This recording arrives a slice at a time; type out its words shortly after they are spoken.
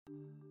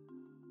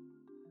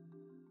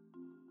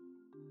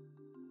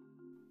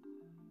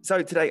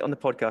So today on the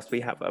podcast, we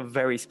have a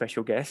very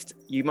special guest.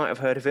 You might have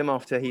heard of him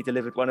after he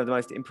delivered one of the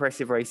most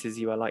impressive races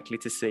you are likely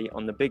to see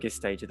on the biggest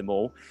stage of them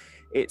all.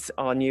 It's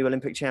our new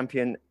Olympic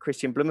champion,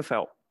 Kristian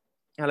Blummenfelt.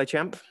 Hello,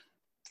 champ.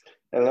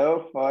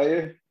 Hello, how are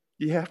you?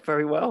 Yeah,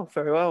 very well,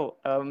 very well.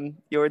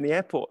 You're in the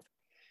airport.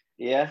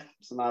 Yeah,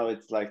 so now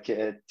it's like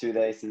 2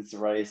 days since the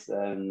race,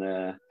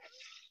 and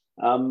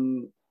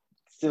I'm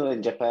still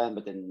in Japan,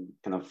 but in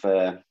kind of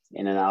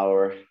in an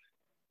hour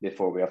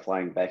before we are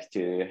flying back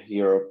to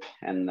Europe.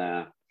 And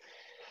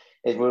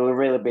it will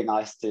really be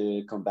nice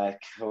to come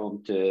back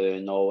home to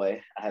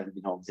Norway. I haven't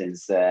been home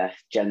since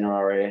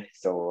January,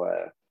 so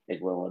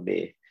it will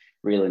be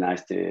really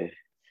nice to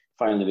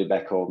finally be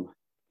back home.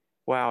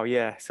 Wow,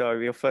 yeah. So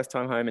your first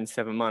time home in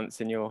 7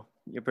 months, and you're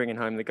bringing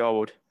home the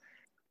gold.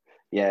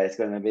 Yeah, it's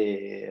going to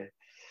be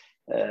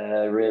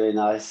really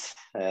nice,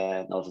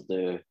 and also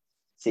to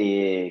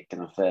see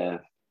kind of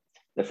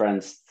the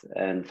friends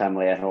and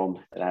family at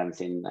home that I haven't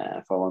seen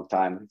for a long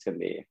time. It's going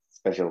to be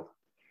special.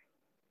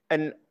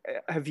 And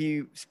have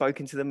you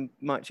spoken to them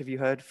much? Have you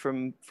heard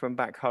from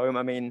back home?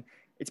 I mean,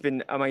 it's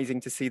been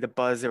amazing to see the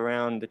buzz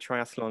around the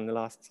triathlon the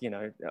last,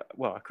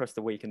 across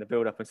the week and the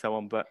build up and so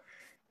on. But,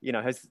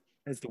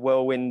 has the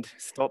whirlwind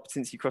stopped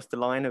since you crossed the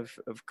line of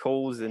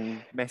calls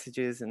and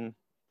messages? And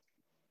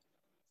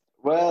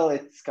well,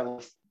 it's kind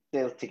of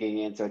still ticking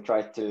in. So I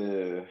tried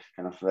to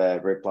kind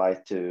of reply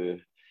to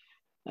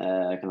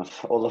kind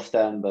of all of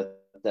them,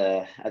 but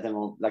I don't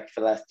know, like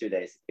for the last 2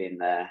 days, it's been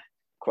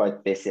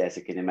quite busy, as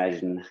you can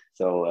imagine.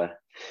 So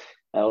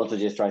I also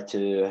just try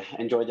to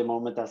enjoy the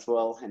moment as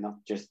well, and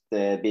not just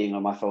being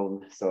on my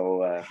phone.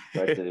 So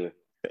try to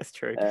that's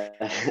true.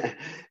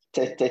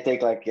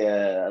 Take like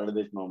a little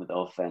bit moment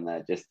off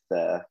and just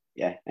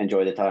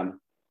enjoy the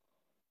time.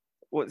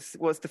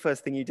 What's the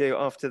first thing you do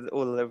after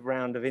all the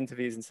round of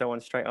interviews and so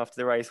on, straight after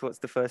the race? What's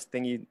the first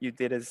thing you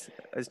did as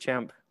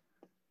champ?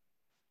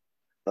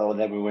 So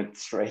then we went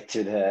straight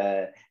to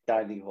the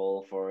dining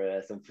hall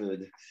for some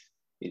food.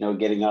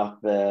 Getting up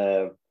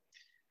for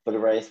the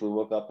race, we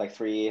woke up like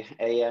 3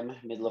 a.m.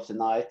 middle of the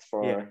night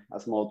for a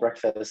small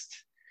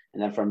breakfast,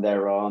 and then from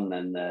there on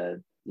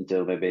and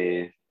until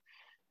maybe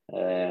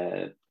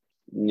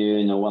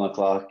noon or 1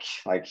 o'clock,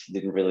 like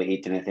didn't really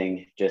eat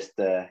anything, just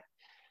kind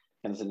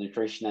of the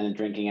nutrition and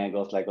drinking I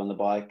got like on the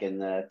bike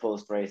and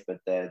post race,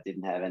 but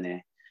didn't have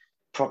any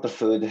proper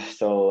food.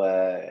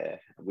 So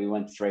we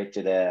went straight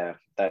to the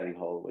dining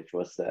hall, which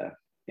was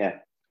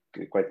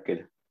quite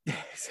good.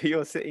 So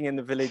you're sitting in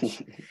the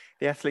village,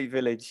 the athlete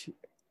village,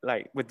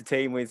 like with the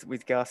team,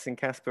 with Gus and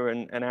Casper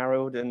and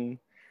Harold, and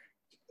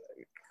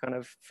kind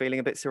of feeling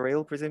a bit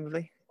surreal,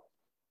 presumably.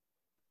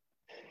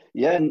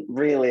 Yeah, and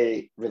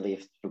really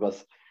relieved,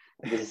 because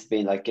this has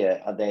been like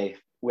a day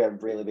we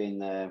have really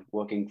been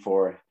working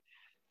for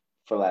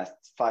the last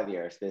 5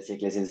 years,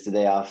 basically since the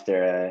day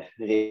after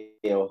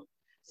Rio.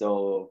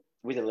 So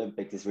with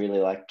Olympics, it's really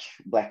like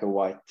black or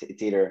white.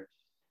 It's either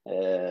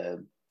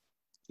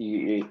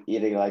you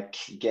either like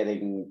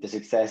getting the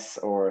success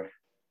or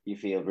you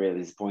feel really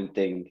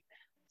disappointing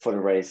for the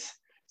race.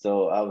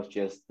 So I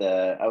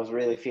was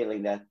really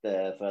feeling that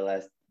for the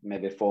last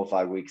maybe 4 or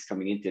 5 weeks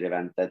coming into the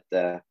event, that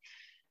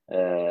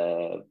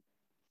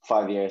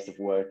 5 years of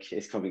work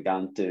is coming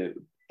down to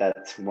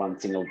that one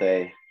single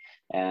day,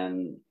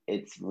 and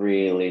it's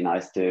really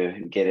nice to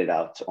get it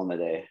out on the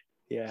day.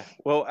 Yeah,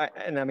 well,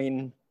 I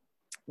mean,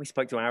 we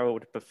spoke to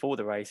Harold before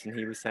the race, and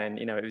he was saying,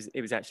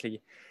 it was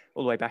actually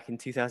all the way back in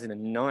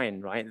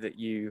 2009, right, that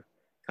you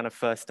kind of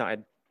first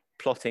started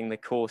plotting the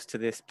course to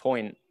this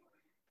point.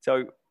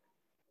 So,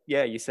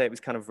 yeah, you say it was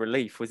kind of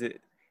relief. Was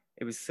it?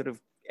 It was sort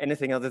of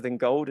anything other than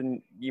gold,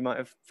 and you might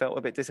have felt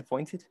a bit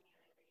disappointed.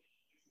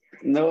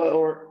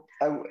 No,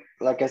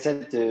 like I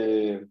said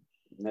to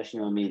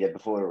national media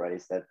before the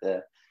race,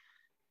 that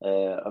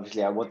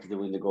obviously I wanted to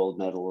win the gold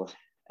medal,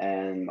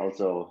 and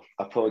also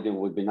a podium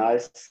would be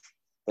nice,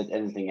 but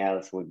anything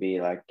else would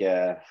be like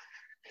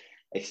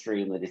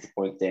extremely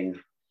disappointing.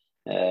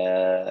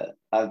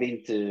 I've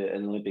been to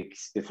an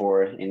Olympics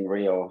before in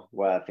Rio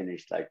where I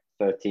finished like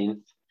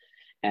 13th,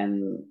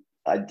 and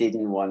I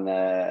didn't want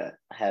to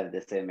have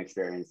the same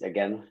experience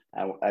again.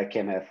 I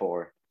came here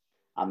for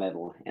a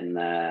medal, and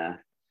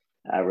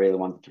I really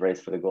wanted to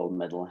race for the gold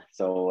medal.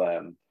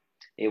 So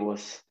it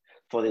was,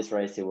 for this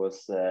race, it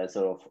was sort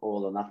of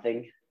all or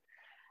nothing.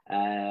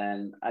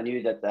 And I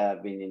knew that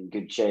I've been in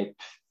good shape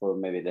for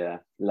maybe the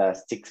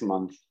last 6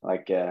 months.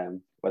 Like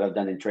what I've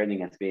done in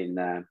training has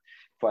been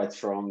quite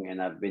strong,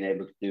 and I've been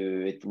able to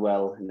do it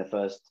well in the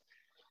first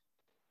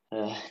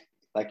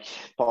like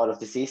part of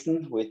the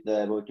season with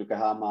both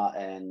Yokohama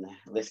and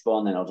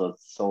Lisbon, and also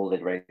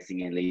solid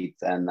racing in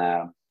Leeds and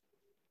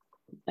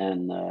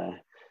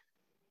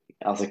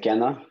also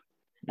Kona.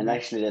 And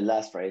actually the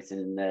last race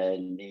in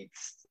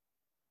Leeds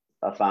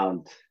I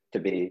found to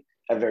be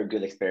a very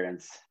good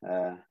experience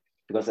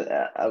because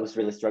I was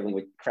really struggling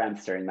with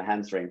cramps there in my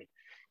hamstring.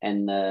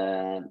 And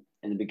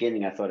in the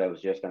beginning, I thought I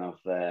was just kind of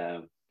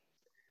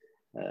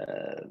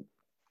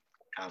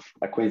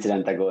a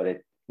coincidence. I got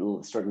it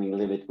struggling a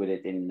little bit with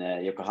it in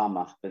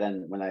Yokohama. But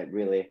then when I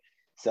really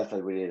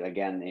suffered with it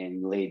again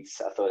in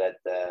Leeds, I thought that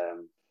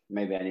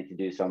maybe I need to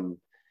do some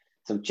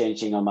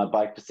changing on my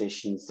bike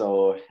position.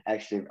 So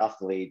actually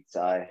after Leeds,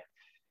 I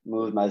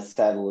moved my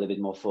saddle a little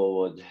bit more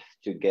forward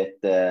to get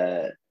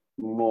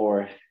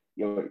more,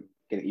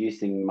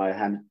 using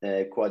my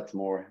quads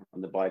more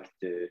on the bike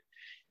to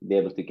be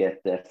able to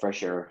get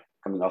fresher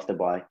coming off the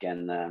bike.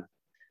 And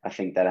I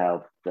think that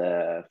helped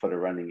for the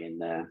running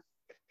in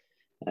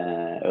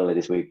early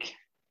this week.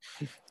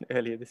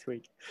 Earlier this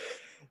week.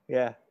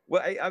 Yeah.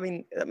 Well, I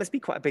mean, that must be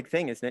quite a big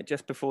thing, isn't it?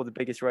 Just before the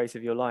biggest race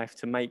of your life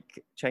to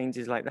make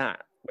changes like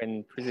that,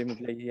 when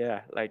presumably,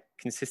 yeah, like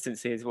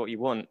consistency is what you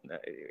want.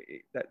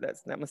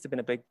 That must have been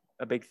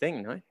a big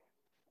thing, no?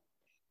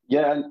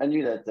 Yeah, I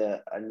knew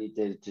that I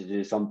needed to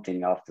do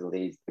something after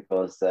Leeds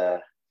because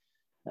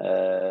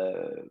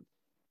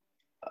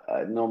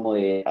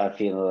normally I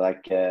feel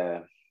like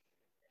I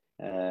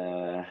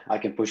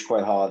can push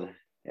quite hard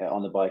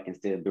on the bike and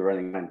still be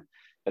running.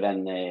 But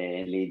then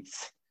in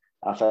Leeds,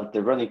 I felt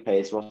the running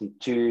pace wasn't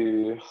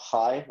too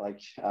high.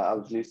 Like I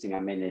was losing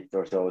a minute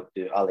or so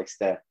to Alex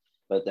there,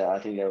 but I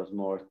think that was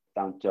more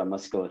down to a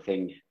muscular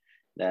thing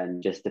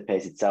than just the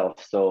pace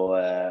itself. So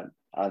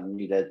I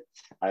knew that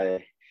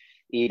I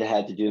either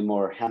had to do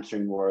more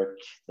hamstring work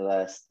the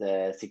last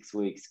 6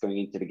 weeks going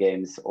into the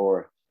games,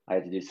 or I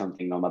had to do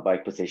something on my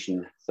bike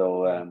position.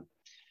 So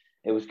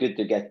it was good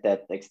to get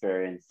that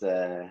experience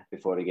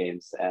before the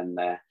games and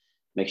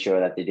make sure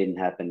that it didn't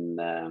happen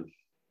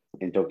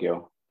in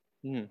Tokyo.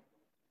 Mm.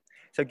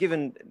 So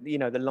given, you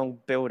know, the long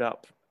build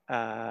up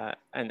and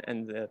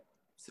the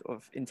sort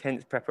of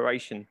intense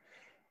preparation,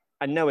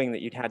 and knowing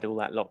that you'd had all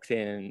that locked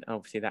in, and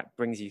obviously that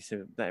brings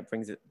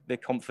the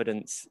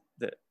confidence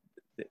that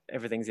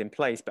everything's in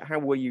place. But how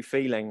were you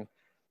feeling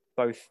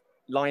both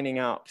lining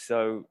up?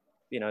 So,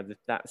 you know,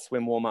 that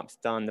swim warm up's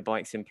done, the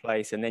bike's in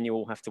place, and then you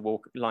all have to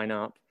line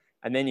up,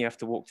 and then you have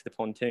to walk to the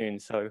pontoon.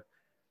 So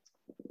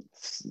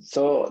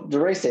the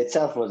race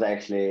itself was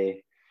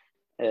actually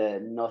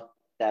not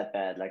that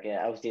bad. Like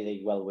I was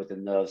dealing well with the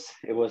nerves.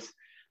 It was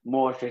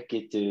more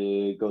tricky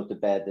to go to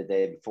bed the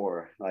day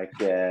before, like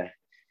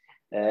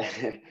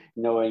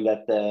knowing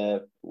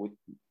that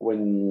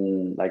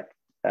when like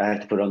I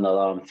had to put on the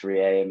alarm 3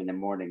 a.m. in the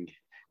morning,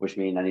 which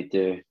means I need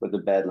to go to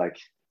bed like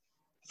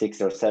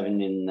 6 or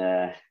 7 in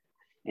the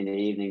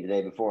evening the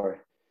day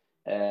before.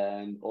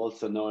 And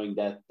also knowing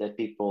that the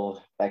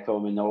people back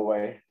home in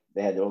Norway,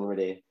 they had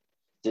already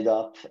stood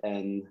up,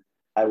 and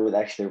I would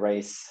actually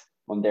race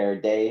on their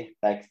day,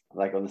 like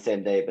on the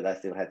same day, but I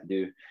still had to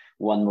do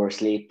one more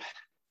sleep.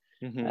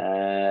 mm-hmm.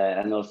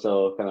 And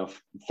also kind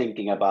of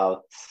thinking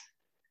about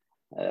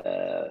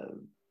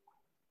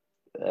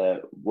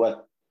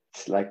what,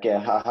 like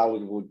how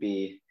it would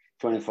be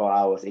 24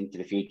 hours into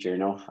the future, you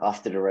know,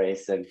 after the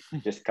race, and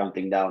just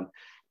counting down.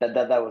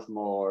 That was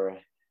more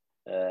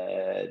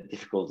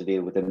difficult to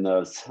deal with the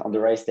nerves. On the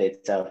race day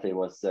itself, it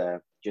was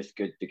just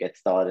good to get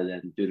started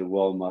and do the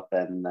warm up,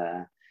 and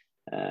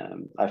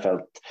I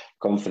felt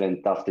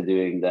confident after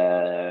doing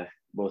the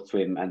both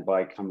swim and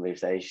bike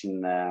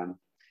familiarization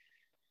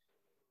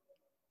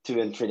 2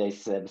 and 3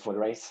 days before the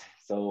race.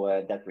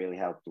 So that really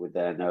helped with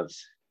the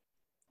nerves.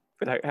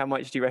 But how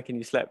much do you reckon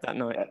you slept that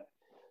night?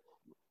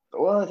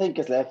 Well, I think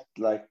I slept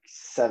like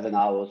 7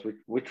 hours.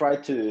 We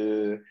tried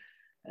to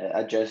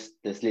adjust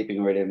the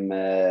sleeping rhythm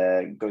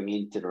going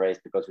into the race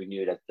because we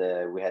knew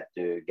that we had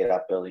to get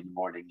up early in the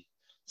morning.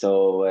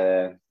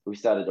 So we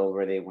started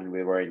already when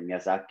we were in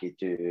Miyazaki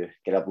to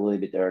get up a little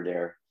bit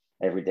earlier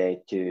every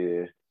day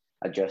to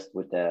adjust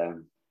with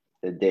the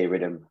day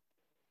rhythm.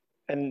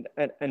 And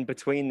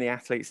between the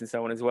athletes and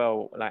so on as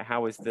well, like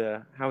how was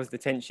the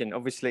tension?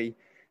 Obviously,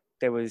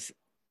 there was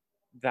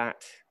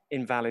that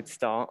invalid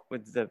start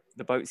with the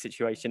boat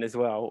situation as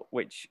well,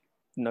 which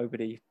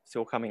nobody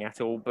saw coming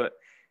at all. But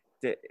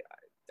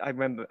I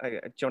remember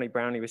Johnny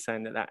Brownlee was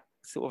saying that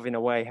sort of in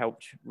a way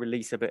helped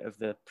release a bit of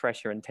the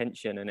pressure and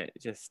tension, and it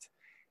just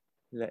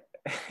let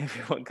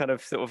everyone kind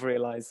of sort of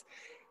realize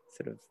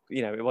sort of,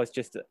 you know, it was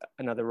just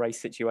another race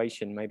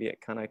situation. Maybe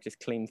it kind of just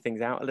cleaned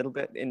things out a little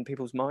bit in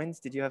people's minds.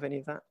 Did you have any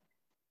of that?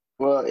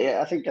 Well,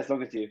 yeah, I think as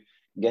long as you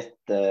get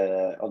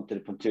onto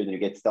the pontoon and you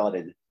get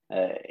started,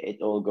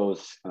 it all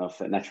goes kind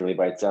of naturally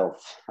by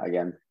itself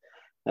again.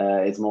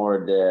 It's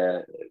more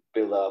the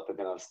build up and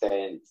kind of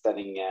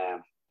standing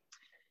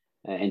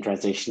in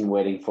transition,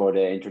 waiting for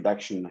the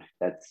introduction.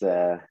 That's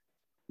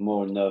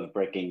more nerve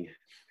breaking.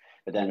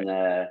 But then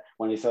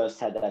when we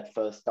first had that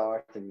first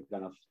start and we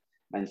kind of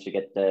managed to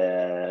get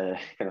the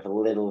kind of a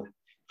little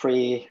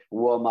pre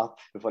warm up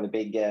before the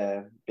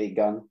big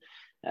gun,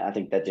 I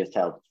think that just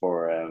helped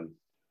for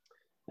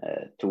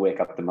to wake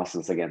up the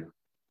muscles again.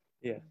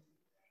 Yeah.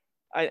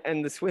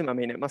 And the swim, I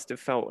mean, it must have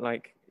felt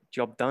like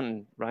job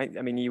done, right?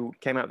 I mean, you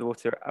came out of the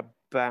water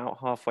about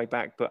halfway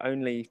back, but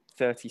only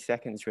 30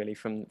 seconds really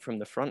from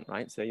the front,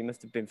 right? So you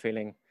must have been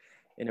feeling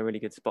in a really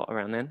good spot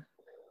around then.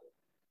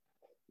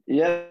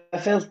 Yeah, I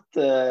felt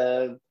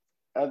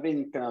I've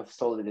been kind of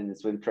solid in the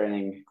swim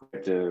training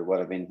compared to what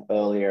I've been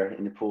earlier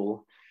in the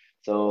pool.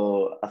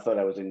 So I thought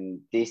I was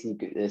in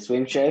decent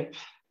swim shape,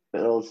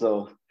 but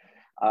also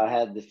I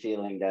had the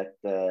feeling that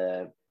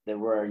there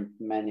weren't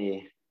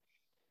many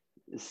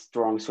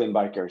strong swim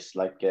bikers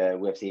like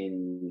we have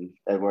seen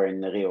that were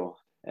in Rio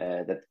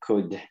that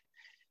could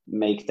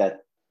make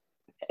that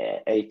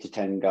 8 to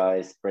 10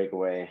 guys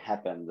breakaway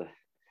happen.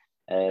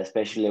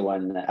 Especially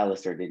when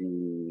Alistair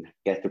didn't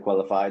get to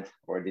qualified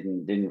or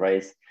didn't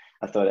race.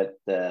 I thought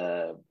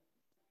that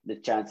the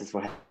chances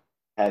for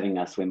having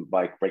a swim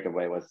bike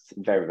breakaway was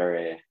very,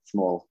 very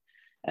small.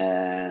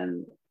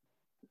 And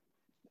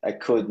I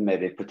could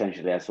maybe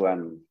potentially have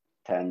swum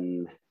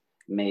 10,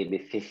 maybe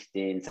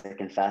 15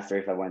 seconds faster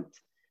if I went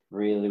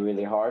really,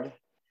 really hard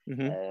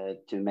to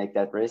make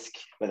that risk.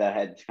 But I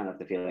had kind of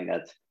the feeling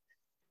that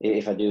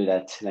if I do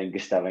that, then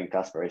Gustav and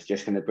Kasper is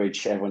just going to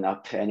bridge everyone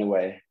up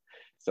anyway.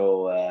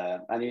 So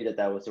I knew that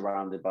I was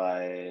surrounded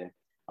by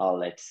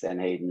Alex and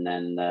Hayden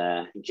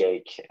and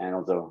Jake, and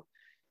also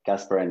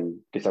Kasper and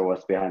Gustav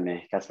was behind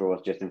me. Kasper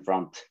was just in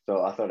front.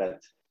 So I thought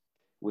that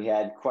we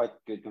had quite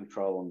good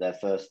control on the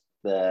first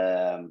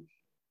kind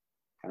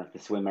of the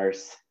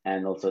swimmers,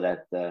 and also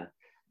that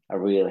I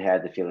really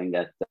had the feeling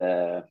that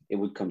it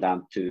would come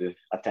down to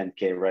a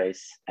 10K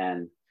race.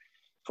 And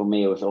for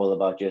me, it was all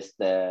about just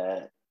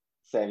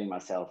saving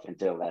myself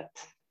until that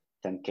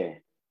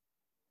 10K.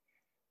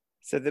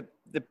 So the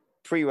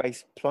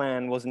pre-race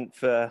plan wasn't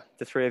for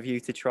the three of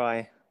you to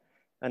try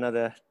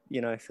another,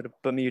 sort of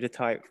Bermuda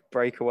type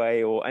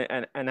breakaway, or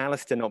and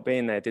Alistair not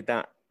being there, did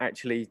that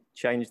actually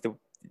change the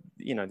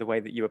way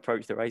that you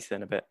approached the race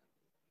then a bit?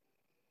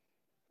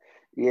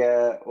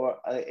 Yeah,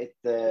 well, it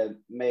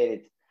made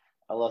it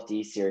a lot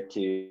easier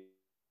to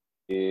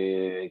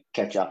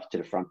catch up to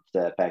the front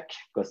pack,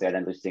 because they're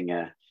then losing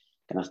kind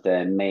of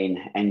the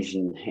main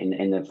engine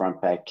in the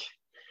front pack.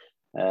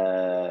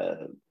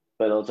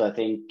 But also, I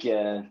think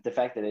the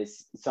fact that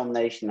some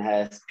nation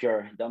has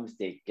pure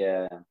domestic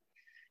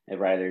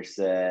riders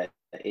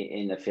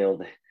in the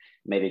field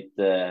made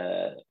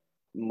it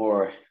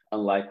more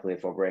unlikely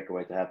for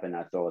breakaway to happen.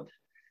 I thought,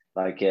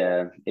 like,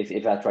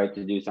 if I tried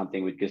to do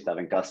something with Gustav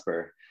and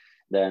Kasper,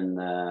 then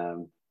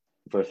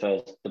for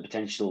first the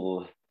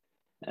potential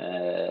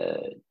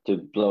to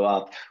blow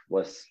up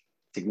was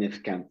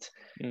significant.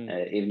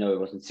 Even though it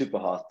wasn't super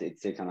hot,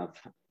 it's a kind of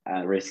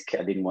a risk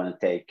I didn't want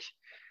to take.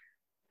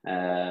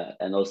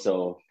 And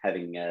also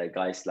having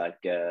guys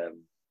like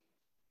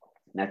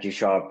Matthew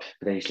Sharp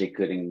potentially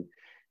couldn't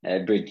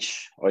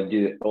bridge or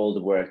do all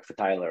the work for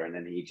Tyler, and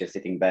then he just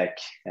sitting back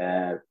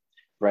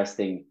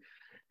resting.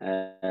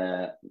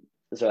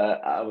 So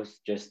I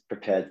was just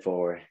prepared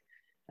for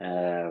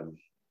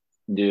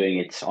doing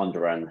it on the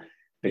run,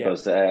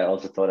 because I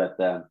also thought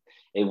that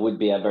it would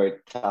be a very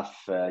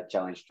tough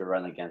challenge to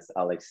run against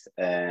Alex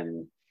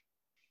and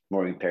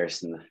Maureen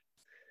Pearson.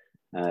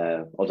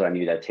 Although I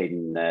knew that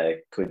Hayden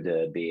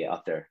could be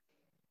up there.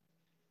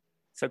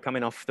 So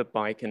coming off the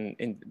bike, and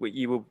were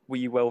you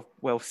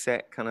well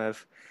set, kind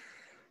of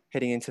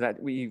heading into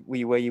that? Were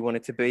you where you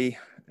wanted to be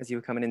as you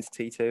were coming into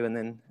T2 and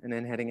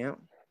then heading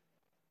out?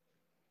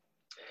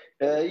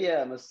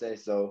 Yeah, I must say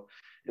so.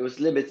 It was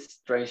a little bit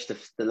strange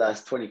the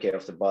last 20K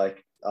of the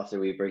bike after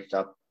we bridged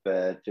up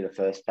to the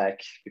first pack,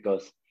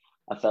 because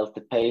I felt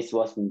the pace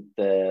wasn't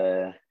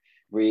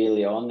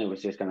really on. It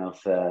was just kind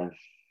of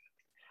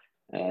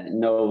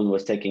no one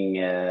was taking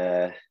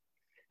the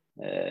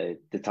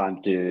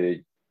time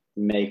to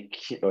make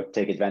or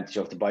take advantage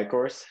of the bike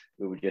course.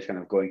 We were just kind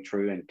of going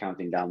through and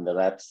counting down the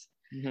laps.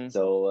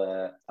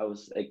 So I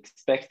was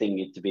expecting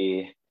it to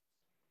be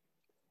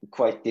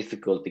quite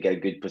difficult to get a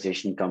good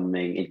position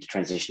coming into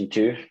transition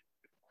 2,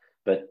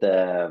 but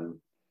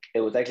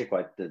it was actually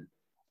quite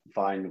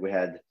fine. We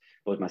had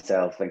both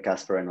myself and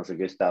Kasper and also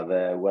Gustav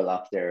well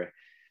up there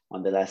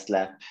on the last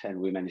lap, and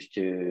we managed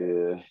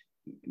to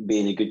be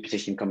in a good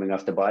position coming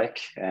off the bike.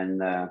 And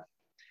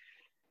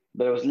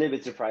but I was a little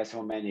bit surprised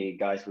how many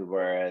guys we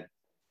were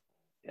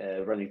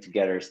running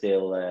together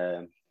still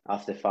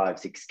after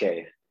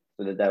 5-6K.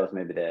 So that was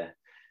maybe the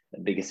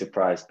biggest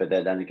surprise. But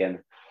then again,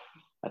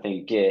 I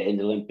think in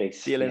the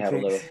Olympics, we have a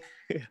lot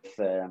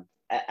of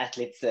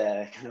athletes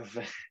kind of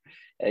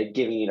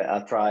giving it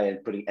a try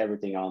and putting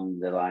everything on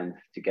the line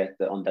to get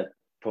on that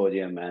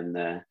podium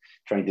and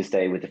trying to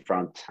stay with the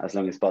front as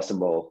long as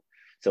possible.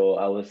 So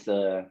I was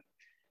a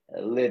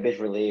little bit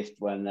relieved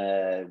when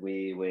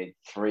we, with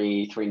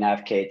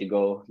 3.5K to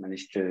go,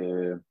 managed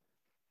to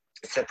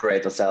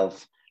separate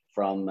ourselves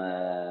from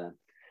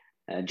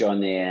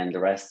Johnny and the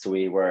rest. So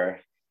we were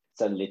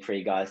suddenly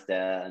 3 guys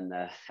there, and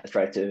I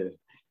tried to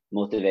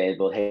motivate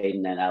both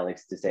Hayden and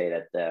Alex to say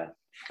that,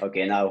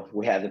 okay, now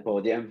we have the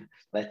podium.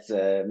 Let's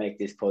make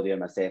this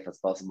podium as safe as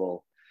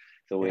possible.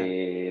 So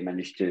we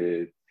managed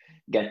to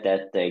get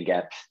that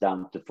gap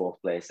down to 4th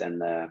place,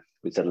 and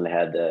we suddenly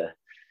had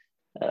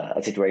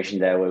a situation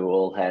there where we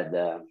all had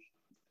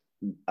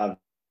a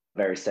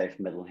very safe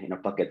middle in our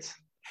pockets.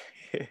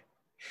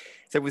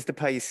 So was the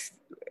pace,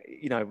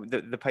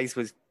 the pace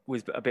was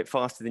a bit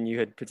faster than you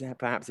had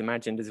perhaps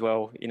imagined as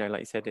well, like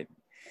you said, it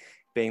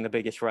being the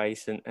biggest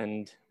race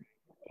and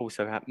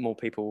also have more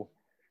people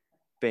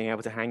being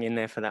able to hang in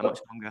there for that much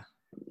longer?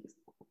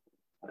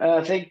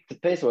 I think the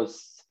pace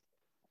was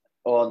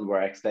on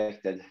where I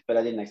expected, but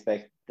I didn't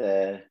expect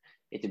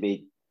it to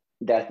be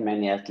that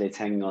many athletes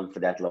hanging on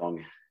for that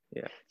long.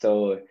 Yeah.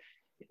 So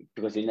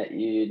because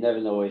you never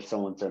know if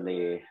someone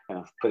suddenly kind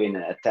of put in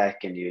an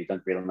attack and you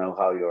don't really know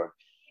how your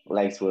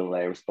legs will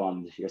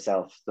respond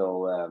yourself.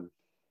 So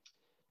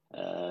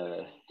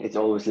it's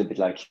always a little bit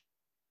like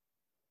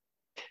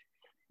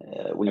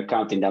when you're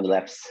counting down the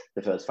laps,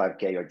 the first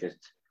 5K, you're just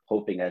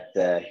hoping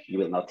that you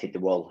will not hit the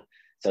wall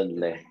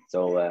suddenly.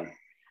 So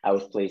I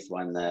was pleased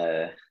when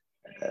I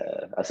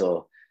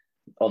saw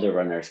other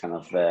runners kind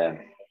of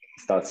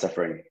start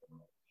suffering.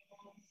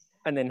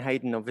 And then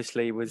Hayden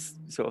obviously was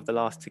sort of the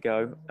last to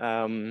go.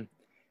 And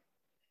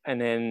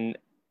then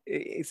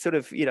it's sort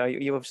of, you know,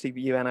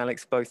 you and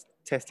Alex both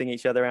testing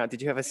each other out.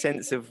 Did you have a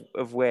sense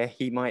of where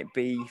he might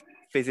be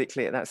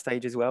physically at that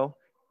stage as well?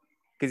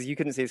 Because you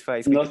couldn't see his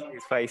face, we could see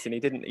his face, and he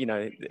didn't, you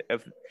know,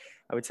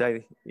 I would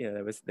say, you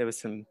know, there was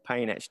some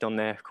pain etched on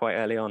there quite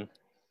early on.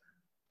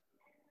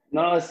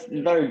 No, it's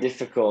very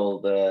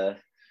difficult.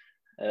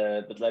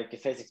 But like the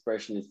face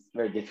expression is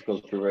very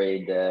difficult to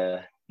read.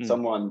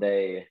 Someone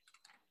they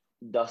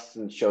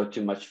doesn't show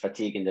too much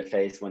fatigue in their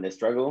face when they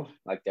struggle.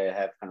 Like they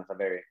have kind of a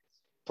very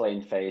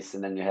plain face,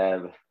 and then you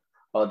have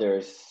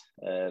others,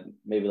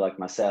 maybe like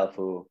myself,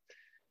 who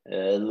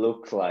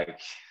look like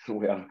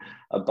we are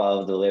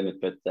above the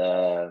limit, but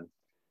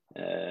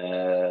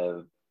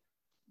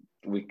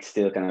we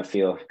still kind of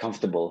feel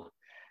comfortable.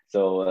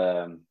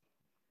 So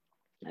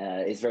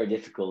it's very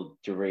difficult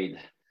to read.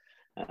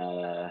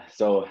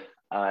 So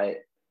I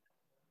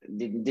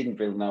didn't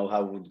really know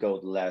how it would go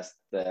the last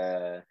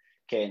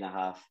K and a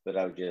half, but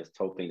I was just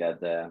hoping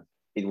that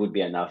it would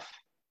be enough.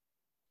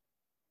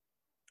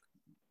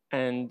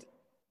 And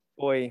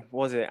boy,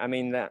 was it. I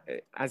mean, that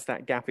as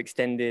that gap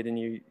extended and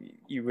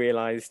you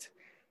realized,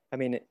 I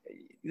mean,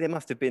 there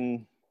must have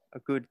been a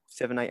good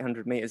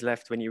 700-800 meters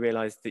left when you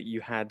realized that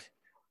you had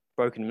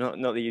broken. Not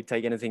that you'd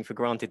take anything for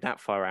granted that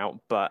far out,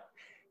 but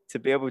to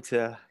be able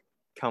to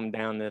come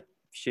down the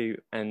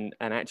chute and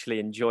actually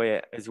enjoy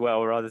it as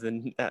well, rather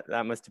than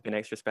that must have been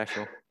extra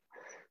special.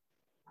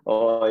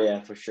 Oh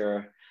yeah, for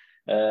sure.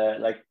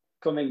 Like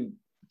coming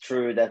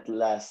through that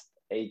last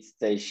aid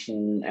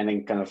station and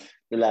then kind of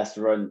the last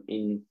run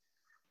in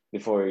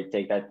before you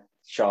take that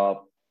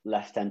sharp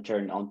left-hand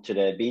turn onto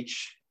the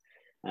beach.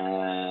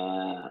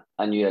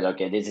 I knew that,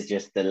 okay, this is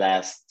just the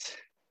last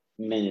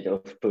minute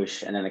of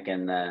push, and then I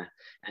can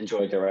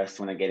enjoy the rest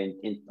when I get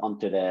in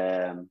onto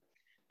the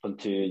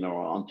pontoon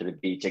or onto the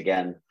beach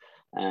again.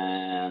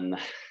 And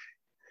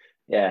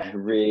yeah,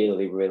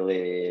 really,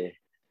 really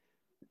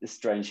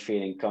strange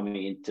feeling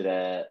coming into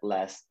the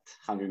last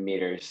 100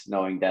 meters,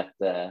 knowing that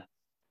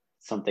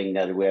something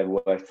that we have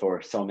worked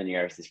for so many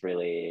years is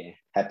really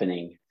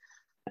happening.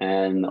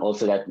 And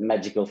also that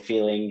magical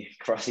feeling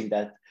crossing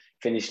that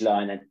finish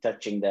line and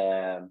touching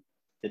the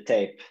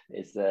tape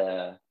is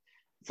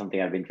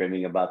something I've been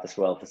dreaming about as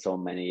well for so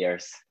many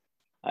years.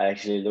 I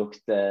actually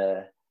looked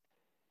the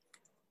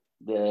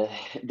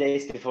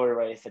days before the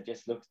race. I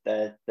just looked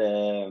at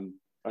on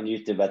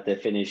YouTube at the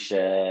finish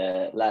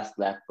last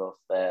lap of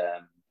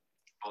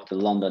both the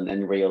London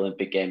and Rio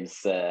Olympic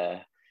Games,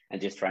 and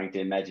just trying to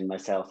imagine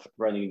myself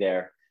running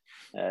there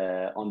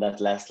on that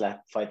last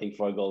lap, fighting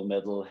for a gold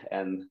medal,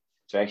 and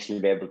to actually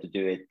be able to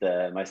do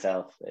it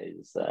myself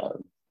is a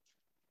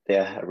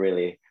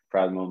really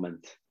proud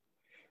moment.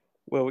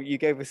 Well, you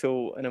gave us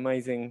all an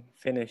amazing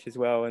finish as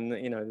well, and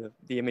you know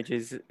the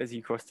images as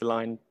you crossed the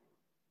line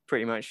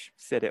pretty much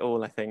said it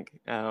all, I think.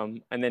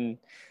 And then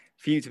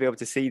for you to be able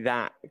to see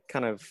that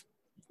kind of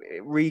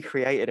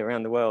recreated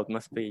around the world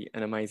must be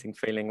an amazing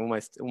feeling,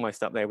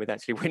 almost up there with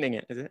actually winning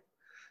it, is it?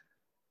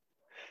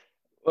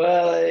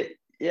 Well,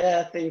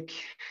 yeah, I think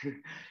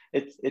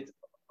it's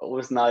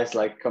always nice,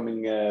 like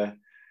coming into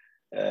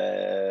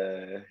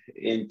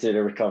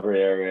the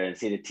recovery area and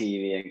see the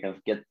TV and kind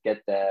of get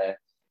the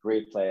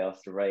replay of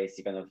the race.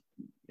 You kind of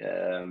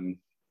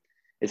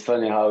it's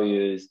funny how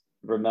you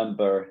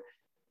remember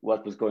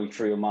what was going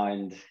through your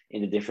mind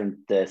in the different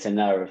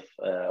scenarios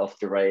of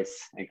the race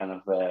and kind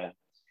of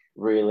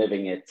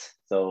reliving it.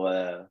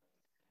 So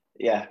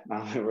yeah,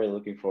 I'm really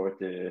looking forward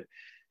to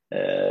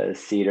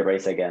see the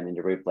race again in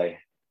the replay.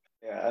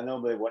 Yeah, I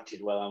normally watch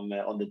it while I'm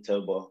on the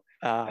turbo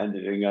and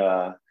doing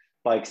a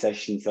bike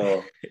session.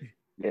 So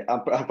yeah,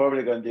 I'm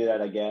probably going to do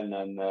that again.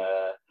 And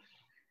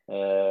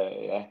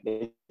yeah,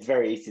 it's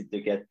very easy to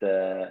get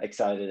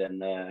excited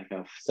and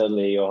kind of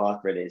suddenly your heart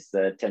rate is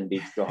 10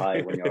 beats too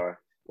high when you're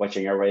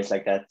watching a race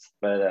like that.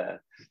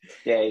 But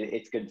yeah,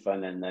 it's good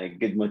fun and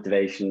good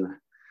motivation.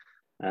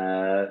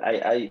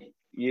 I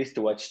used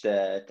to watch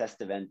the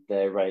test event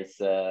race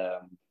a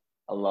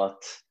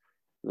lot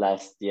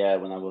last year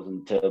when I was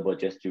in turbo,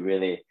 just to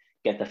really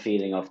get the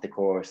feeling of the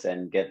course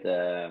and get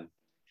the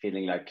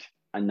feeling like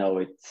I know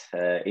it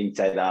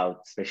inside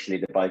out, especially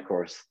the bike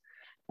course.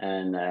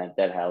 And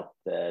that helped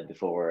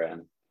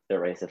before the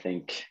race, I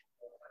think.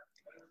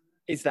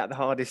 Is that the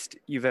hardest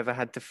you've ever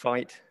had to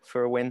fight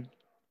for a win?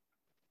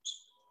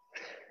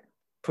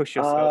 push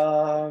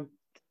yourself?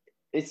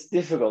 It's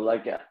difficult.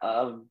 Like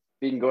I've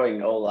been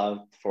going all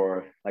out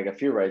for like a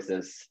few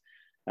races,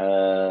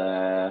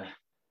 but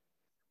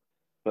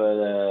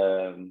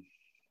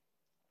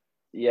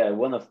yeah,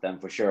 one of them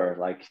for sure.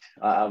 Like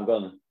I've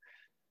gone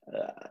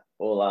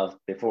all out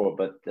before,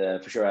 but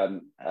for sure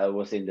I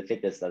was in the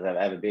fittest that I've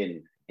ever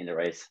been in a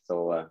race.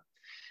 So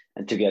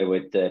and together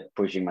with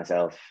pushing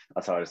myself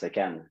as hard as I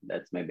can,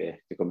 that's maybe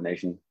the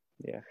combination.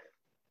 Yeah.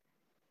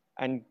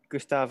 And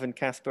Gustav and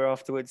Casper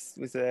afterwards,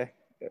 was a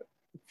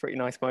pretty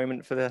nice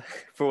moment for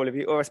all of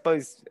you. Or I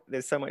suppose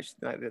there's so much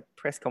like the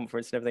press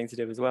conference and everything to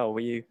do as well. Were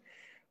you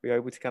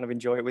able to kind of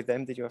enjoy it with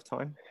them? Did you have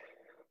time?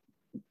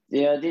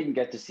 Yeah, I didn't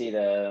get to see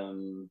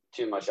them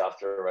too much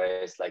after the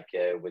race, like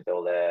with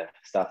all the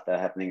stuff that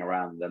happening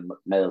around the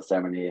medal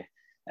ceremony,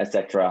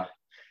 etc.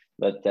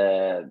 But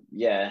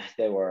yeah,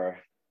 they were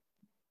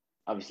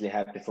obviously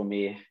happy for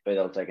me, but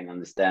also I can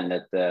understand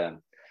that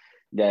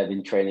they have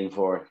been training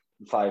for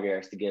 5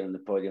 years to get on the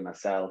podium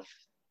themselves,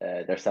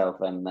 and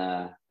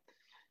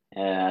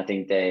I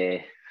think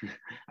they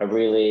are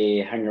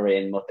really hungry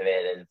and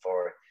motivated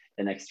for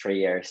the next 3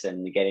 years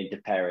and getting to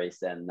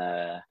Paris and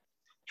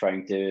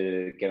trying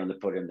to get on the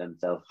podium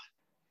themselves.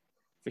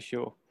 For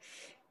sure.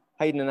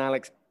 Hayden and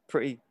Alex,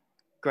 pretty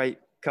great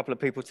couple of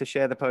people to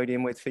share the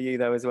podium with for you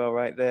though as well,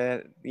 right?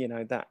 There, you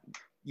know, that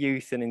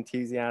youth and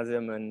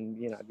enthusiasm, and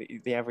you know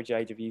the average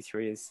age of you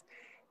three is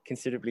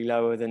considerably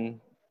lower than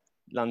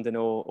London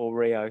or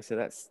Rio, so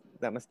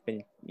that must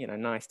be, you know,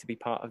 nice to be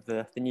part of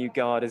the new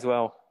guard as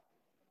well.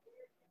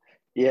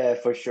 Yeah,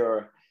 for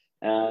sure.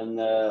 And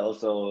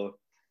also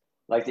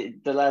like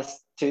the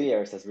last 2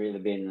 years has really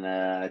been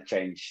a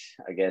change.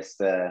 I guess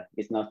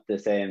it's not the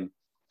same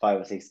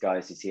 5 or 6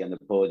 guys you see on the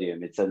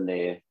podium. It's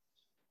suddenly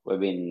we've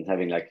been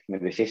having like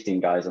maybe 15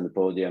 guys on the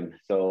podium,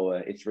 so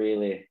it's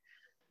really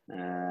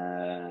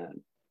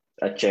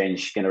a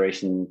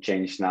generation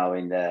change now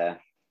in the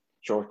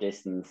short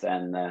distance,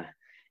 and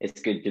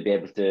it's good to be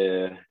able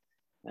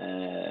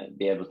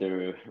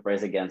to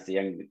race against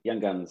the young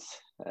guns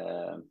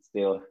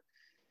still.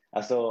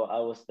 So I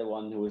was the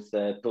one who was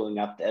pulling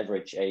up the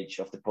average age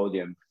of the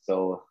podium,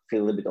 so I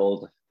feel a little bit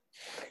old.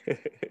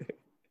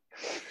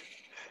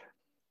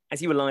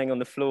 As you were lying on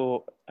the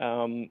floor,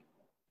 and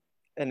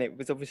it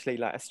was obviously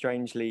like a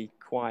strangely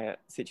quiet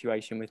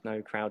situation with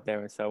no crowd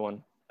there and so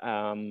on.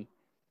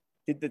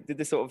 Did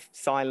the sort of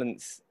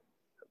silence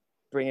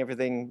make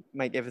everything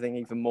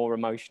even more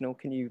emotional?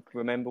 Can you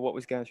remember what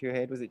was going through your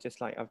head? Was it just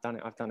like, I've done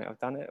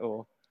it,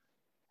 or?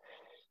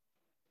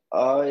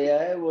 Oh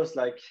yeah, it was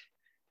like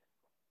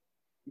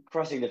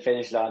crossing the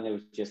finish line. It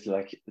was just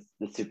like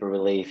the super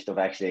relief of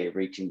actually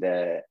reaching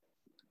the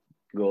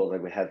goal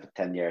that we had for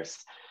 10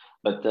 years.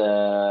 But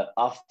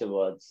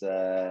afterwards,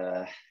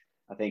 I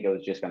think I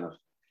was just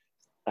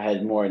I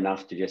had more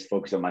enough to just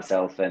focus on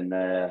myself and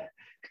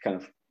kind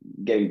of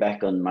getting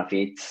back on my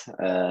feet,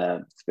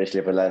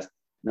 especially for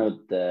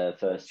the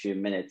first few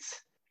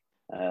minutes.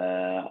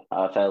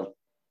 I felt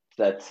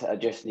that I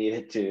just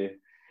needed to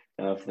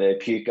kind of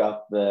puke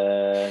up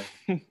the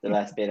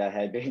last bit I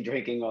had been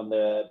drinking on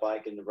the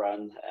bike and the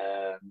run.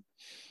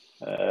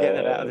 Get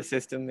that out of the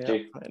system.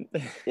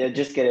 Yeah,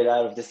 just get it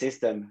out of the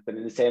system. But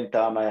at the same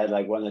time, I had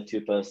like 1 or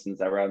 2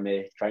 persons around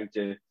me trying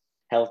to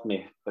help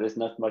me. But it's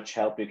not much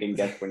help you can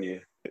get when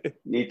you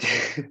need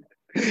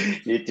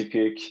to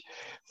puke.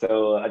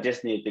 So I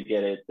just need to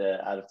get it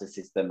out of the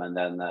system, and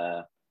then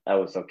I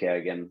was okay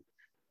again.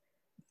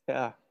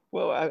 Yeah.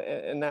 Well,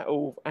 and that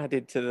all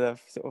added to the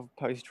sort of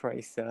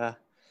post-race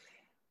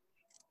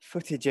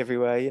footage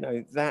everywhere. You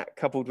know, that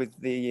coupled with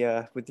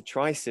the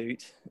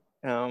tri-suit.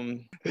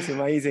 It's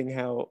amazing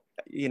how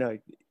you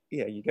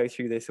go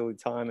through this all the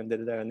time and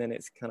and then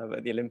it's kind of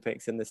at the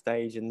Olympics and the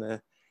stage and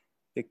the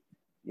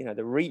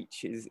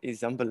reach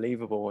is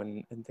unbelievable,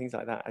 and things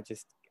like that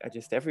are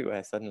just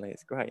everywhere suddenly.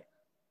 It's great.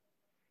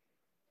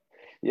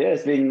 Yeah,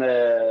 it's been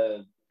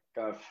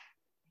kind of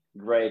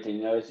great.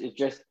 You know, it's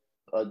just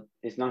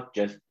it's not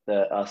just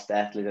us, the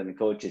athletes and the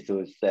coaches,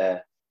 who's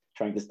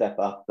trying to step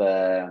up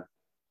the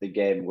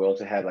game. We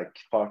also have like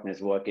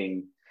partners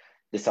working,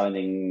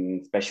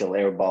 designing special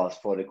air balls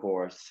for the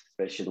course,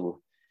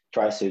 special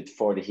tri-suit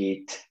for the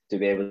heat, to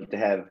be able to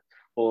have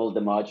all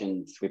the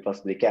margins we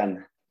possibly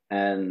can.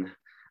 And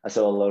I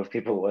saw a lot of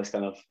people was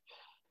kind of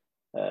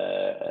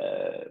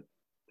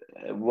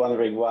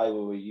wondering why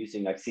we were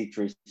using like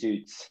see-through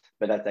suits,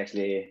 but that's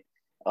actually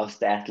us,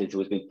 the athletes,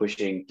 who's been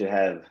pushing to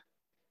have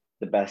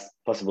the best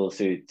possible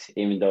suit.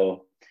 Even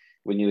though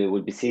we knew it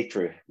would be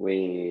see-through,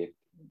 we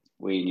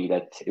knew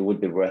that it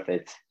would be worth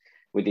it.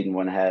 We didn't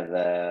want to have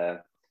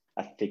a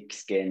thick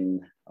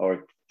skin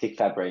or thick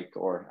fabric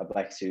or a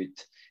black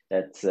suit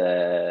that's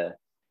kind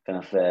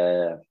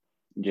of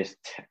just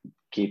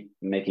keep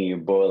making you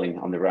boiling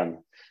on the run.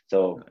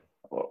 So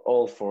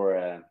all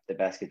for the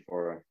basket,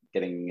 for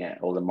getting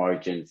all the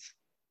margins.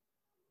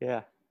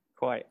 Yeah,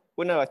 quite.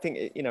 Well, no, I think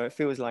it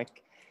feels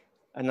like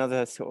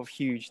another sort of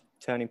huge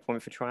turning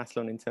point for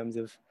triathlon in terms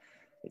of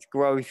its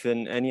growth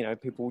and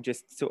people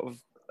just sort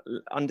of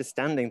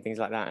understanding things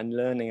like that and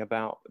learning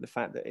about the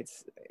fact that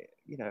it's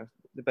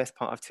the best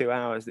part of 2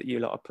 hours that you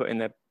lot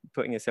are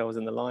putting yourselves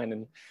on the line,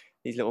 and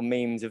these little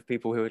memes of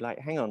people who are like,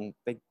 hang on,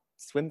 they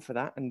swim for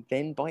that and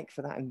then bike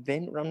for that and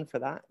then run for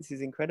that. This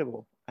is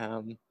incredible.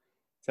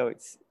 So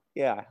it's,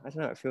 yeah, I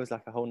don't know, it feels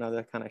like a whole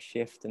nother kind of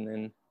shift. And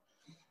then,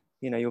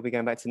 you know, you'll be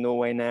going back to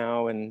Norway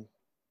now, and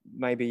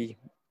maybe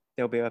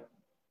there'll be a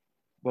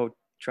World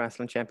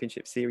Triathlon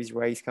Championship Series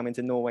race coming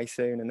to Norway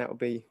soon, and that will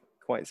be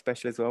quite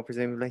special as well,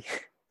 presumably.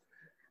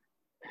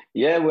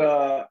 Yeah,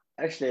 well,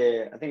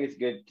 actually, I think it's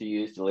good to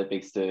use the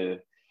Olympics to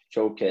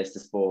showcase the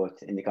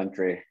sport in the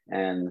country,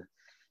 and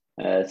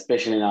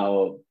especially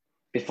now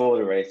before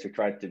the race, we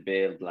tried to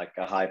build like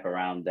a hype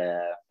around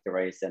the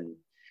race, and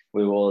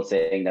we were all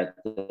saying that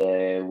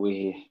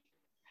we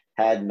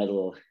had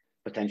medal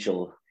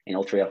potential in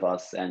all three of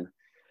us, and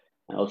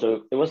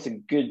also it was a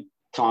good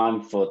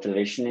time for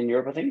television in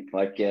Europe, I think,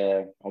 like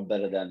or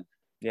better than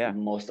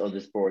most other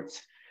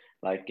sports,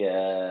 like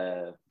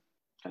kind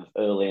of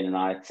early in the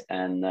night,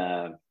 and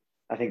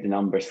I think the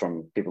numbers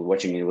from people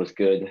watching it was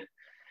good,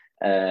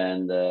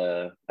 and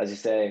as you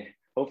say,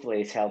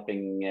 hopefully it's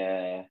helping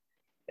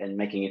and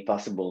making it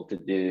possible to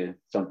do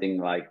something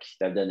like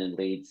they've done in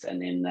Leeds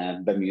and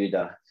in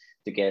Bermuda,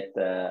 to get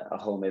a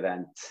home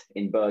event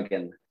in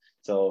Bergen.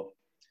 So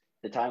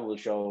the time will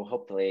show.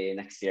 Hopefully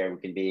next year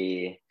we can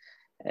be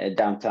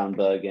downtown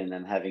Bergen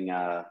and having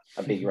a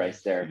big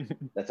race there.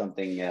 That's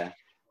something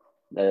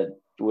that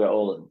we're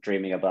all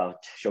dreaming about,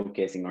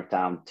 showcasing our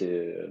town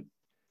to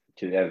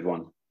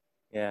everyone.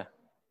 Yeah,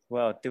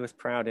 well, do us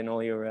proud in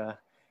all your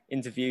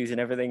interviews and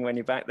everything when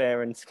you're back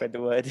there, and spread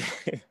the word.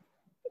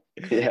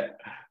 Yeah.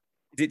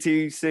 Is it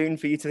too soon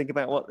for you to think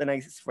about what the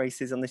next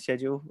race is on the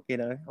schedule? You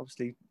know,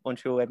 obviously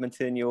Montreal,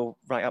 Edmonton, you're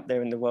right up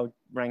there in the world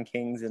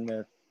rankings, and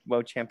the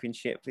World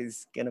Championship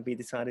is going to be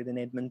decided in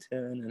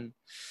Edmonton. And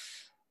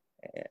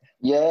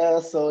yeah,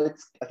 so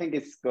I think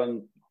it's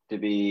going to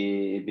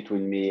be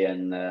between me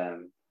and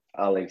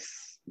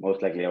Alex,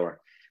 most likely, or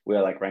we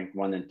are like ranked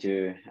 1 and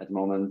 2 at the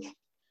moment.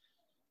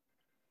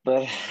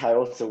 But I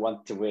also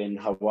want to win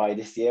Hawaii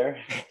this year.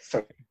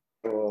 So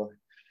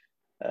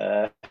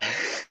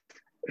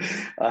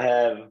I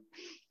have,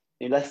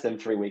 in less than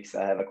 3 weeks,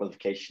 I have a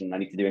qualification I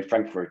need to do in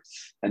Frankfurt,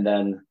 and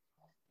then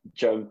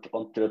jump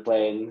onto the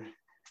plane,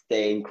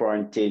 stay in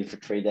quarantine for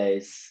 3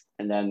 days,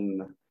 and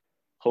then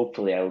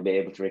hopefully I will be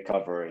able to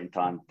recover in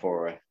time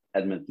for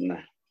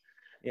Edmonton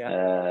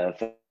for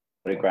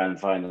the grand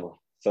final.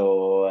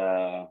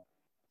 So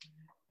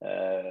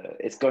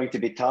it's going to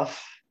be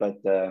tough, but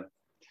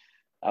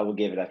I will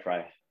give it a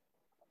try.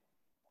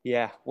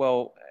 Yeah,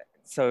 well,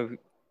 so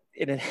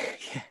in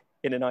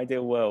an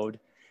ideal world,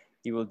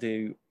 you will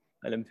do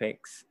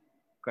Olympics,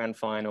 grand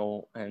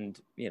final, and,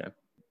 you know,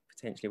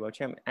 potentially world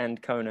champion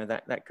and Kona.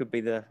 That could be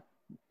the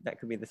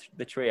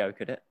trio,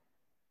 could it?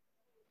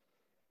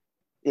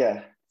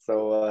 Yeah.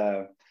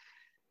 So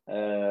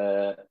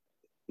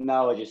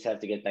now I just have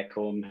to get back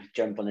home,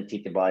 jump on a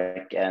TT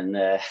bike, and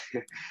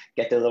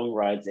get the long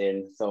rides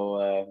in.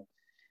 So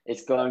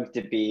it's going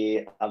to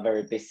be a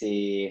very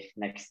busy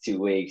next 2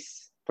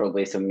 weeks.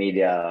 Probably some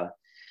media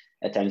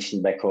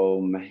attention back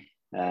home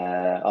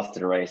after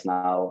the race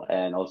now,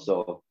 and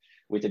also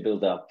with the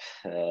build up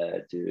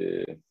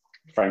to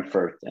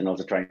Frankfurt, and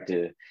also trying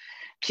to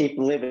keep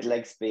a little bit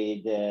leg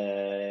speed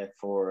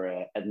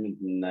for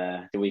Edmonton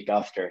the week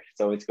after.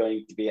 So it's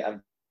going to be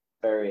a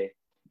very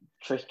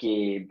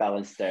tricky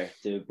balance there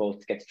to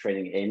both get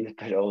training in,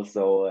 but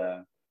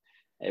also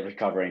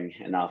recovering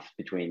enough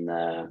between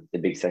the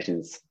big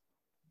sessions.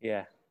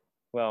 Yeah.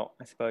 Well,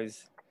 I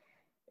suppose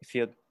if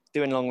you're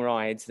doing long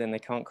rides, then they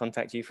can't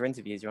contact you for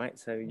interviews, right?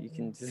 So you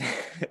can just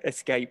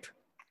escape,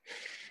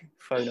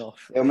 phone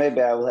off. Yeah, maybe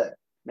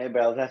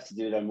I'll have to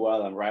do them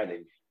while I'm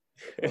riding,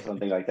 or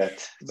something like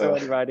that. So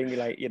when you're riding, you're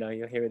like, you know,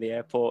 you're here at the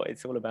airport.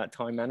 It's all about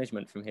time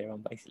management from here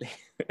on, basically.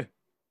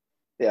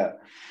 Yeah.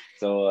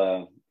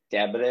 So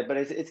yeah, but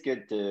it's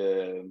good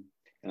to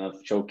kind of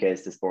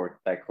showcase the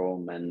sport back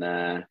home,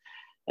 and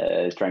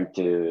trying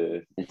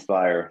to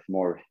inspire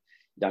more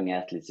young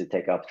athletes to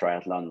take up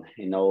triathlon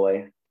in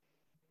Norway.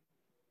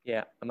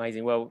 Yeah,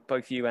 amazing. Well,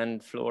 both you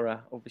and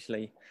Flora,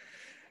 obviously,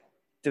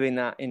 doing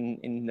that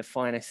in the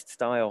finest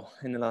style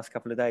in the last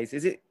couple of days.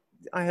 Is it?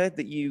 I heard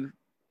that you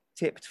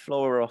tipped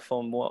Flora off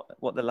on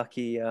what the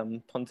lucky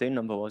pontoon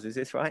number was. Is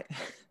this right?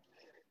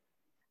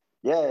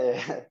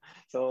 Yeah.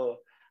 So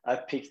I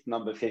picked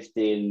number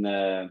 15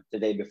 the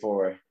day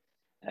before,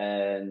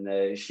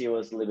 and she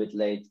was a little bit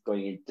late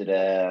going into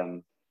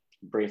the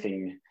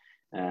briefing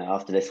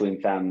after the swim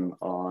fam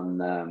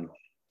on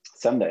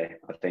Sunday,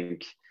 I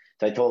think.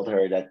 So I told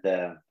her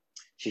that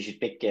she should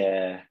pick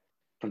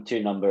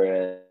pontoon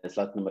number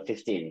slot number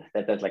 15.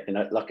 That's like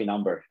the lucky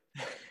number.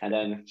 And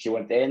then she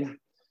went in.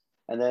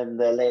 And then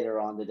later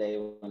on the day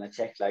when I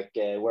checked like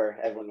where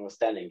everyone was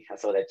standing, I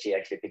saw that she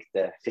actually picked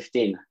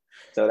 15.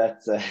 So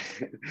that's a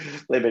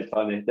little bit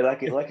funny. They're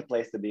like a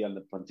place to be on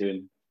the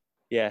pontoon.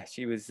 Yeah,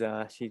 she was.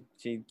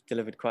 She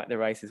delivered quite the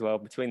race as well.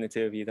 Between the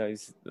two of you,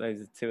 those are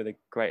two of the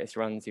greatest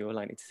runs you're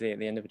likely to see at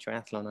the end of a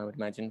triathlon, I would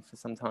imagine, for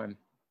some time.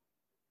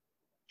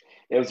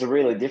 It was a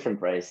really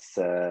different race.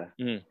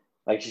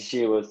 Like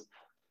she was,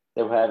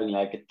 they were having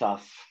like a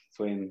tough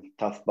swim,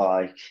 tough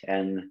bike,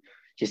 and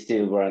she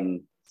still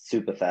ran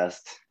super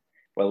fast.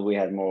 Well, we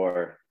had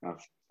more of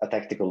a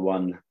tactical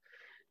one.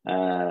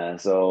 Yeah,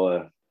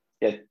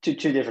 two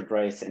different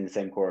races in the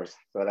same course.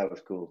 So that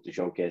was cool to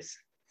showcase.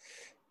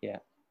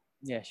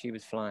 Yeah, she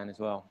was flying as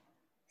well.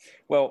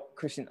 Well,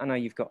 Kristian, I know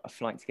you've got a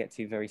flight to get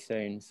to very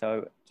soon,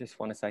 so just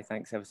want to say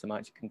thanks ever so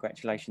much.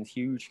 Congratulations,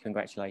 huge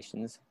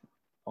congratulations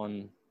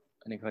on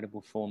an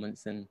incredible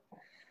performance, and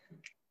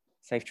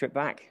safe trip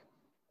back.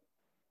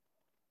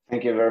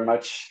 Thank you very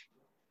much.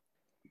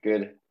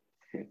 Good.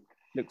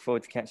 Look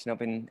forward to catching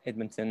up in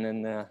Edmonton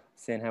and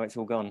seeing how it's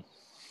all gone.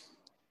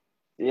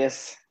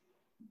 Yes,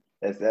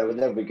 that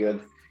would be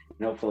good.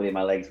 And hopefully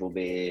my legs will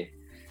be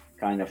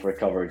kind of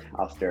recovered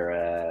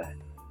after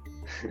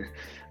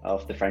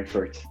after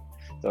Frankfurt.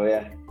 So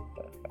yeah,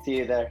 see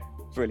you there.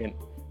 Brilliant.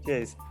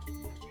 Cheers.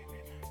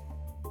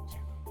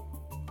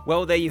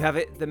 Well, there you have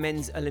it, the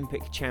men's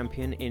Olympic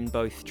champion in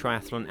both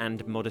triathlon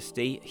and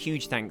modesty.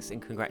 Huge thanks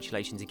and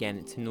congratulations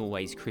again to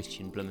Norway's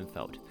Kristian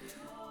Blummenfelt.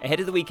 Ahead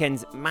of the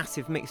weekend's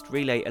massive mixed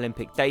relay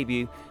Olympic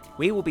debut,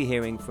 we will be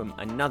hearing from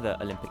another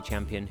Olympic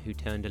champion who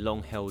turned a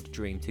long-held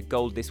dream to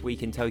gold this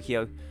week in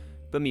Tokyo,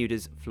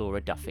 Bermuda's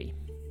Flora Duffy.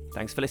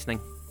 Thanks for listening.